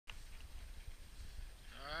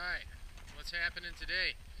happening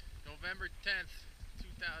today, November 10th,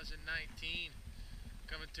 2019.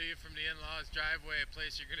 Coming to you from the in-laws driveway, a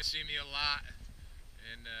place you're going to see me a lot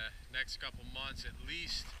in the next couple months at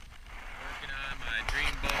least. Working on my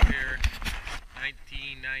dream boat here,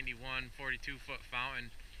 1991 42-foot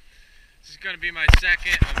Fountain. This is going to be my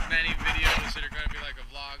second of many videos that are going to be like a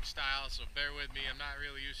vlog style, so bear with me. I'm not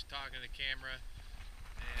really used to talking to the camera,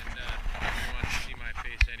 and nobody wants to see my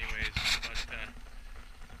face anyways, but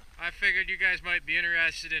I figured you guys might be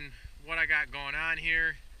interested in what I got going on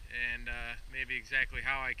here and maybe exactly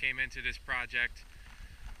how I came into this project.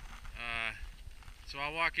 So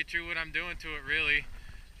I'll walk you through what I'm doing to it. Really,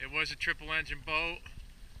 it was a triple engine boat,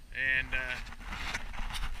 and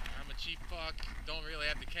I'm a cheap fuck, don't really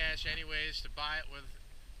have the cash anyways to buy it with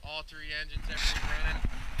all three engines, everything running,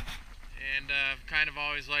 and I've kind of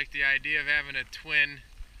always liked the idea of having a twin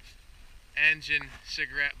engine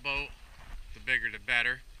cigarette boat. The bigger the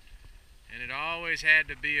better, and it always had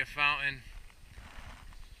to be a Fountain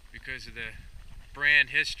because of the brand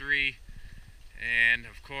history, and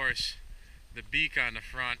of course the beak on the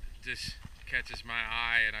front just catches my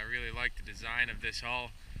eye, and I really like the design of this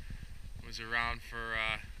hull. It was around for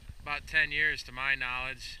about 10 years to my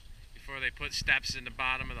knowledge before they put steps in the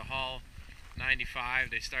bottom of the hull.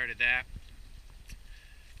 95 they started that,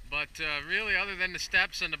 but really other than the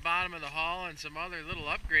steps on the bottom of the hull and some other little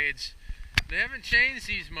upgrades, they haven't changed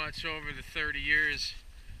these much over the 30 years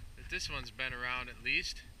that this one's been around, at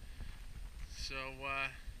least. So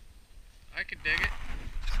I can dig it.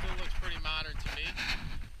 Still looks pretty modern to me.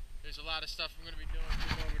 There's a lot of stuff I'm going to be doing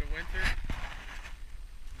over the winter.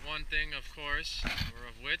 One thing, of course, or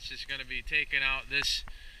of which, is going to be taking out this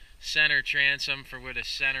center transom for where the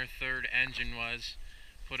center third engine was.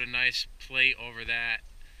 Put a nice plate over that,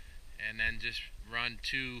 and then just run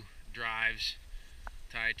two drives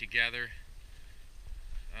tied together.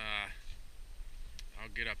 I'll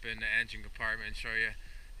get up in the engine compartment and show you.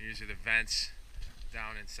 These are the vents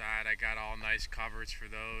down inside. I got all nice covers for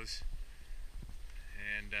those,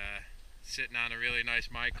 and sitting on a really nice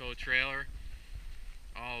Myco trailer,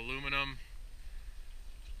 all aluminum,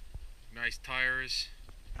 nice tires,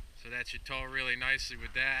 so that should tow really nicely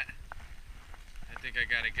with that. I think I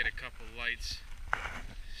got to get a couple lights.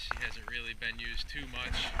 She hasn't really been used too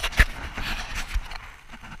much.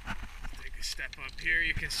 Take a step up here,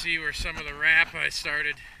 you can see where some of the wrap I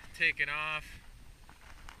started taking off.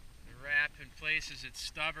 The wrap in places it's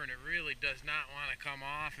stubborn, it really does not want to come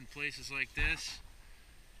off in places like this.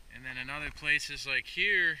 And then in other places like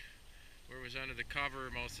here, where it was under the cover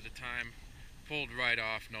most of the time, pulled right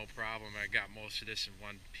off, no problem. I got most of this in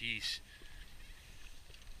one piece.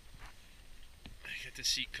 I got the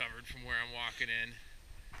seat covered from where I'm walking in.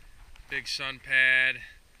 Big sun pad,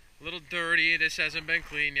 a little dirty. This hasn't been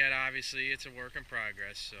cleaned yet, obviously. It's a work in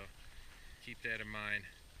progress, so keep that in mind.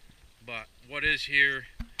 But what is here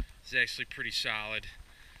is actually pretty solid.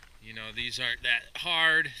 You know, these aren't that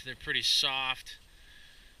hard, they're pretty soft,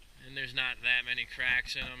 and there's not that many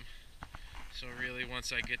cracks in them. So really,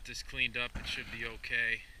 once I get this cleaned up, it should be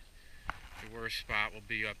okay. The worst spot will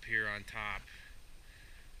be up here on top.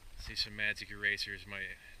 See, some magic erasers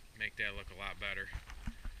might make that look a lot better.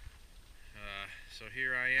 So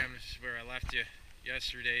here I am. This is where I left you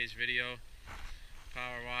yesterday's video,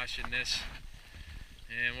 power washing this.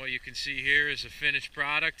 And what you can see here is a finished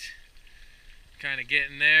product. Kind of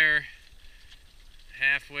getting there,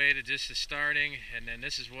 halfway to just the starting, and then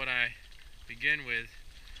this is what I begin with.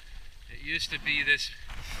 It used to be this,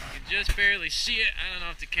 you can just barely see it. I don't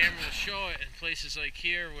know if the camera will show it in places like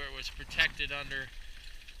here where it was protected under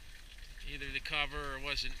either the cover or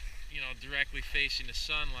wasn't, you know, directly facing the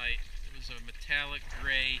sunlight. It was a metallic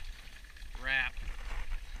gray wrap,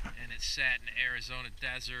 and it sat in the Arizona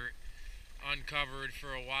desert, uncovered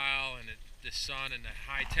for a while, and the sun and the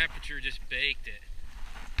high temperature just baked it.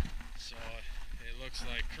 So it looks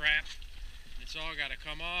like crap. It's all got to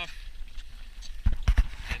come off,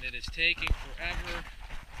 and it is taking forever,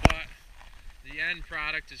 but the end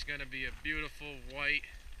product is going to be a beautiful white.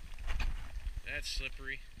 That's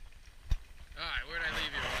slippery. Alright, where did I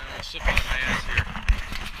leave you? I almost slipped on my ass here.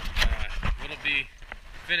 What'll be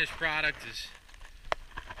finished product is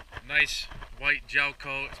nice white gel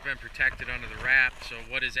coat. It's been protected under the wrap, so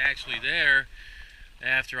what is actually there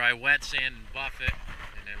after I wet sand and buff it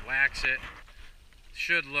and then wax it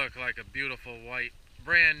should look like a beautiful white,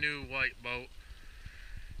 brand new white boat.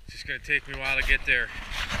 It's just going to take me a while to get there.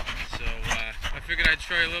 So I figured I'd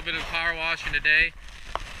show you a little bit of power washing today,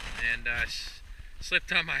 and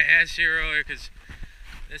slipped on my ass here earlier because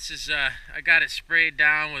this is I got it sprayed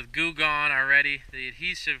down with Goo Gone already. The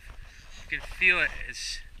adhesive, you can feel it,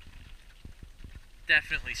 is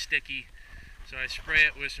definitely sticky. So I spray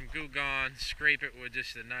it with some Goo Gone, scrape it with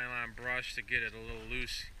just a nylon brush to get it a little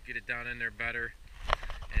loose, get it down in there better,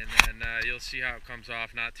 and then you'll see how it comes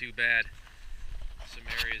off. Not too bad. Some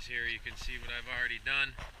areas here you can see what I've already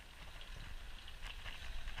done.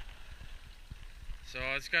 So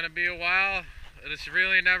it's going to be a while. It's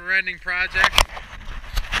really a never-ending project.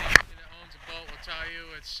 Anybody that owns a boat will tell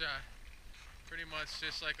you it's pretty much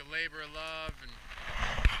just like a labor of love, and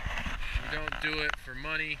you don't do it for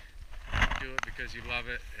money. You do it because you love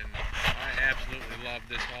it, and I absolutely love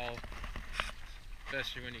this hull,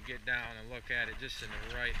 especially when you get down and look at it just in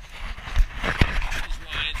the right. These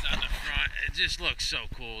lines on the front, it just looks so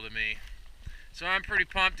cool to me. So I'm pretty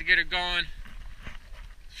pumped to get her going.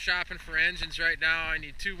 Shopping for engines right now. I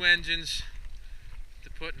need 2 engines to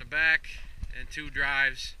put in the back and 2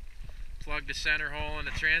 drives. Plug the center hole in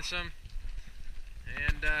the transom,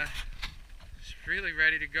 and it's really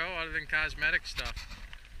ready to go other than cosmetic stuff.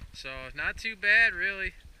 So not too bad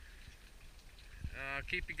really. I'll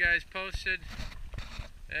keep you guys posted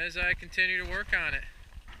as I continue to work on it.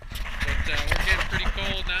 But we're getting pretty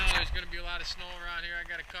cold now. There's going to be a lot of snow around here. I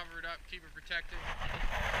got to cover it up, keep it protected,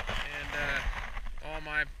 and all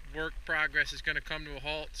my work progress is going to come to a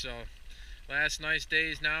halt. So last nice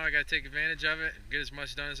days now, I got to take advantage of it and get as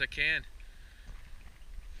much done as I can.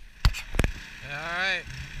 Alright,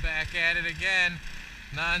 back at it again.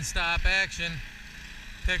 Non-stop action.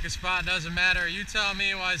 Pick a spot, doesn't matter. You tell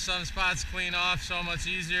me why some spots clean off so much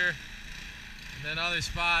easier than other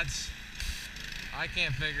spots. I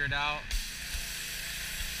can't figure it out.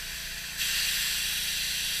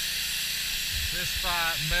 This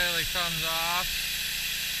spot barely comes off.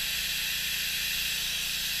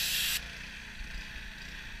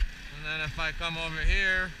 And then if I come over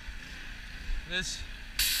here, this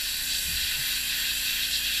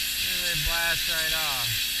really blasts right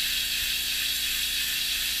off.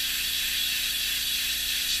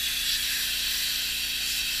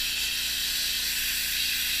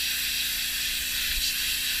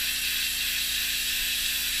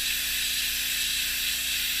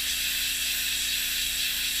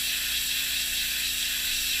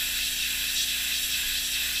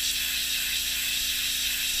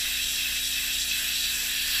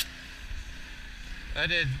 I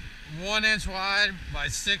did 1 inch wide by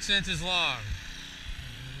 6 inches long.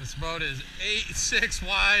 This boat is 8'6"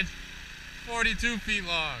 wide, 42 feet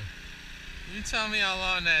long. You tell me how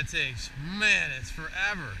long that takes. Man, it's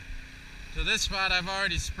forever. So this spot I've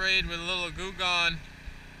already sprayed with a little Goo Gone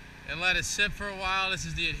and let it sit for a while. This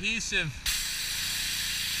is the adhesive.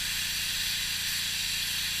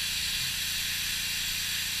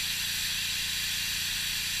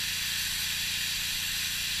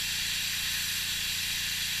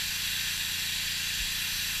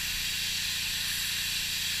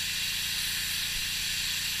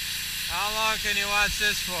 How long can you watch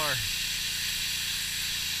this for?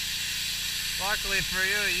 Luckily for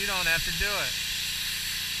you, you don't have to do it.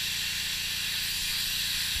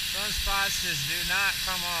 Some spots just do not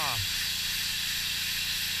come off.